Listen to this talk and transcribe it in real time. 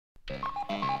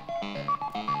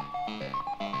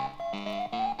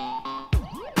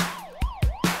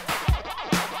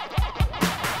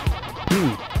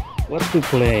What to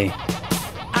play?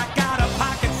 I got a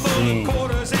pocket full of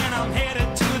quarters and I'm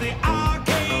headed to the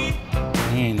arcade.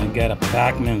 Man, I got a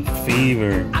Pacman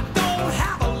fever. I don't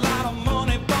have a lot of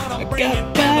money, but I'm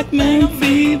Got Pacman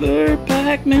fever,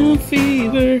 Pacman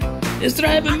fever. It's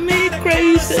driving me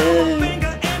crazy.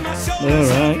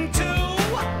 Alright.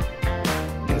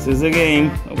 This is a game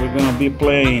that we're gonna be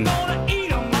playing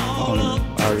on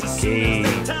arcade.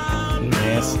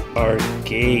 NES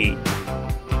arcade.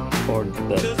 Or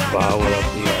the power of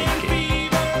the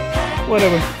arcade.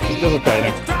 Whatever, it's just a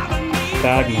title.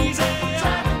 Pacman.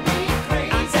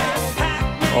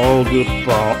 All good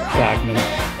Pacman.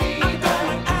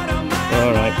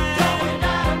 Alright.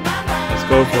 Let's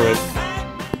go for it.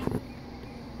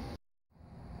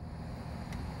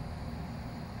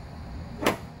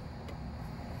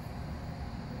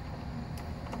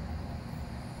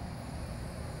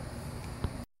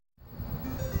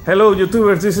 Hello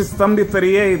YouTubers, this is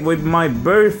Thumbie38 with my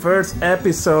very first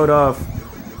episode of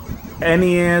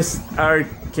NES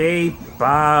Arcade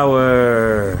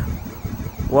Power.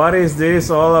 What is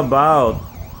this all about?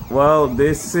 Well,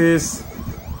 this is,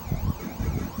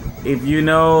 if you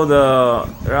know,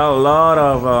 there are a lot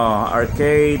of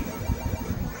arcade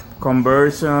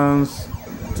conversions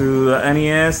to the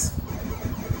NES,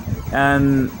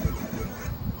 and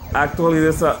actually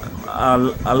there's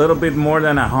a little bit more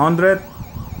than 100.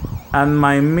 And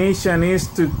my mission is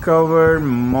to cover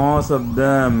most of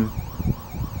them,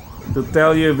 to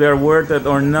tell you if they're worth it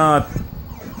or not.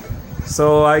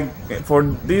 So for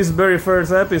this very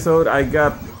first episode, I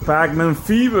got Pacman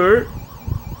Fever,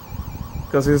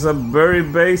 because it's a very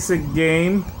basic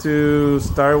game to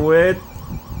start with,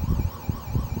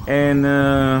 and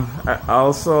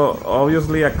also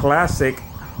obviously a classic,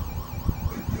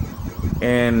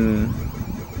 and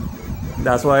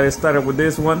that's why I started with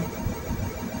this one.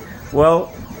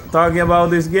 Well, talking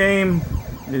about this game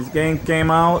came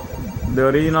out, the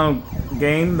original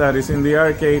game that is in the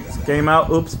arcades came out,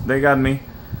 oops, they got me,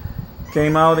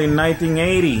 came out in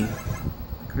 1980,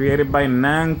 created by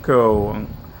Namco,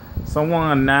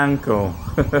 someone at Namco,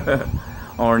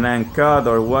 or Namcot,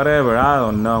 or whatever, I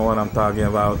don't know what I'm talking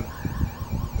about.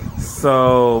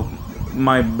 So,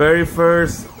 my very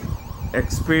first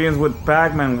experience with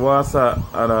Pacman was at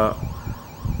a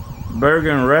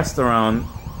burger restaurant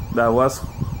that was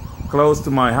close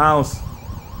to my house.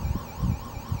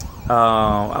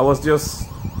 I was just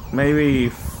maybe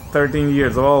 13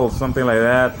 years old, something like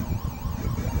that,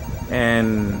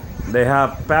 and they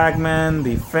have Pacman,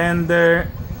 Defender,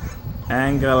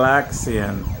 and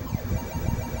Galaxian,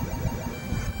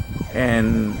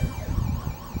 and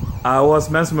I was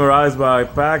mesmerized by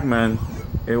Pacman.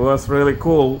 It was really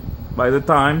cool by the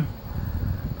time,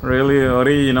 really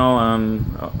original, and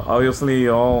obviously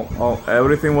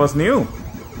everything was new.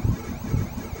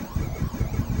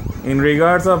 In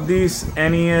regards of this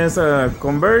NES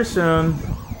conversion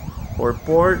or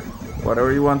port,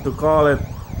 whatever you want to call it,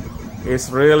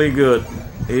 it's really good.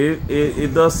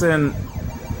 It doesn't,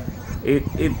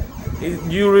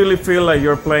 you really feel like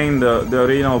you're playing the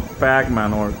original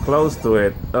Pacman or close to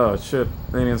it. Oh shit,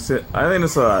 I didn't see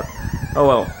that. Oh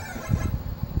well.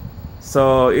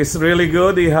 So it's really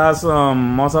good. It has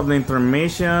most of the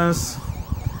intermissions.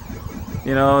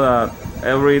 You know that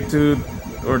every 2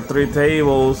 or 3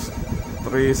 tables,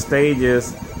 3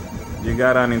 stages, you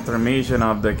got an intermission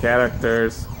of the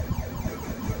characters,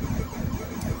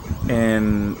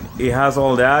 and it has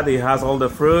all that. It has all the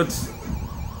fruits.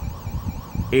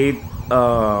 It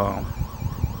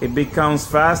becomes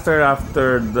faster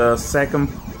after the second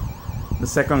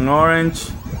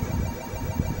orange.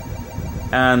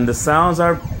 And the sounds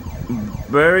are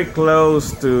very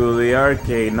close to the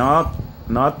arcade, not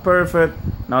perfect,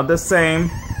 not the same,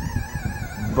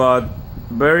 but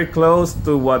very close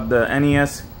to what the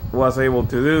NES was able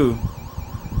to do.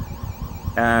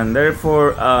 And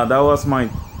therefore that was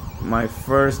my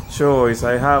first choice.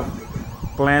 I have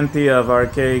plenty of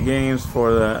arcade games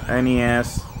for the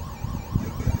NES,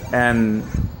 and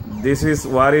this is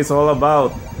what it's all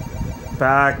about.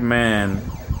 Pacman,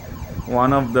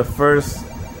 one of the first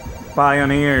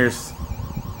pioneers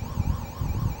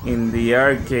in the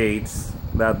arcades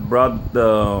that brought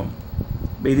the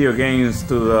video games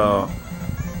to the,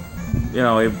 you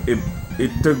know,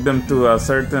 it took them to a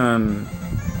certain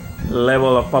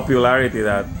level of popularity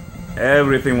that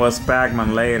everything was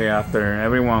Pacman later, after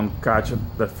everyone caught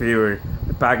the fever,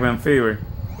 the Pacman fever.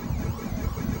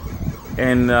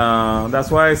 And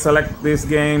that's why I select this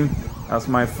game as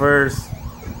my first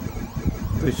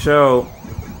to show.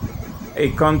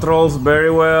 It controls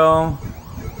very well.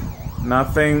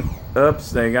 Nothing.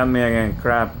 Oops, they got me again.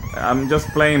 Crap. I'm just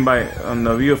playing on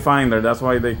the viewfinder. That's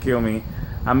why they kill me.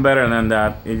 I'm better than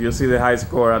that. If you see the high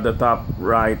score at the top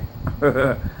right.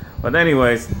 But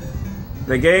anyways,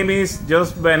 the game is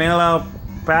just vanilla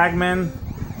Pacman.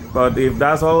 But if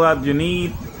that's all that you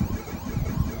need,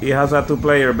 it has a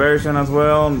 2-player version as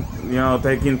well. You know,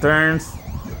 taking turns.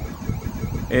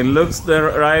 It looks the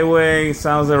right way,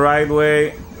 sounds the right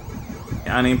way,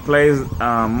 and it plays,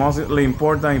 mostly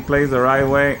important, it plays the right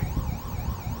way.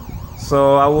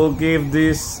 So I will give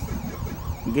this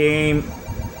game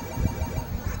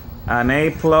an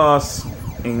A+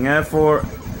 in effort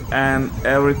and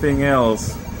everything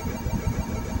else.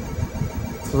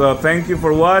 So thank you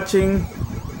for watching,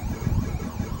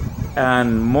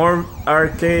 and more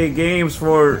arcade games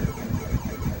for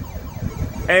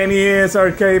NES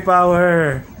Arcade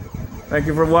Power. Thank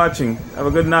you for watching. Have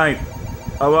a good night.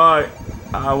 Bye bye.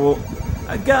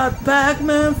 I got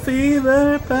Pacman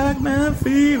fever, Pacman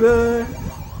fever.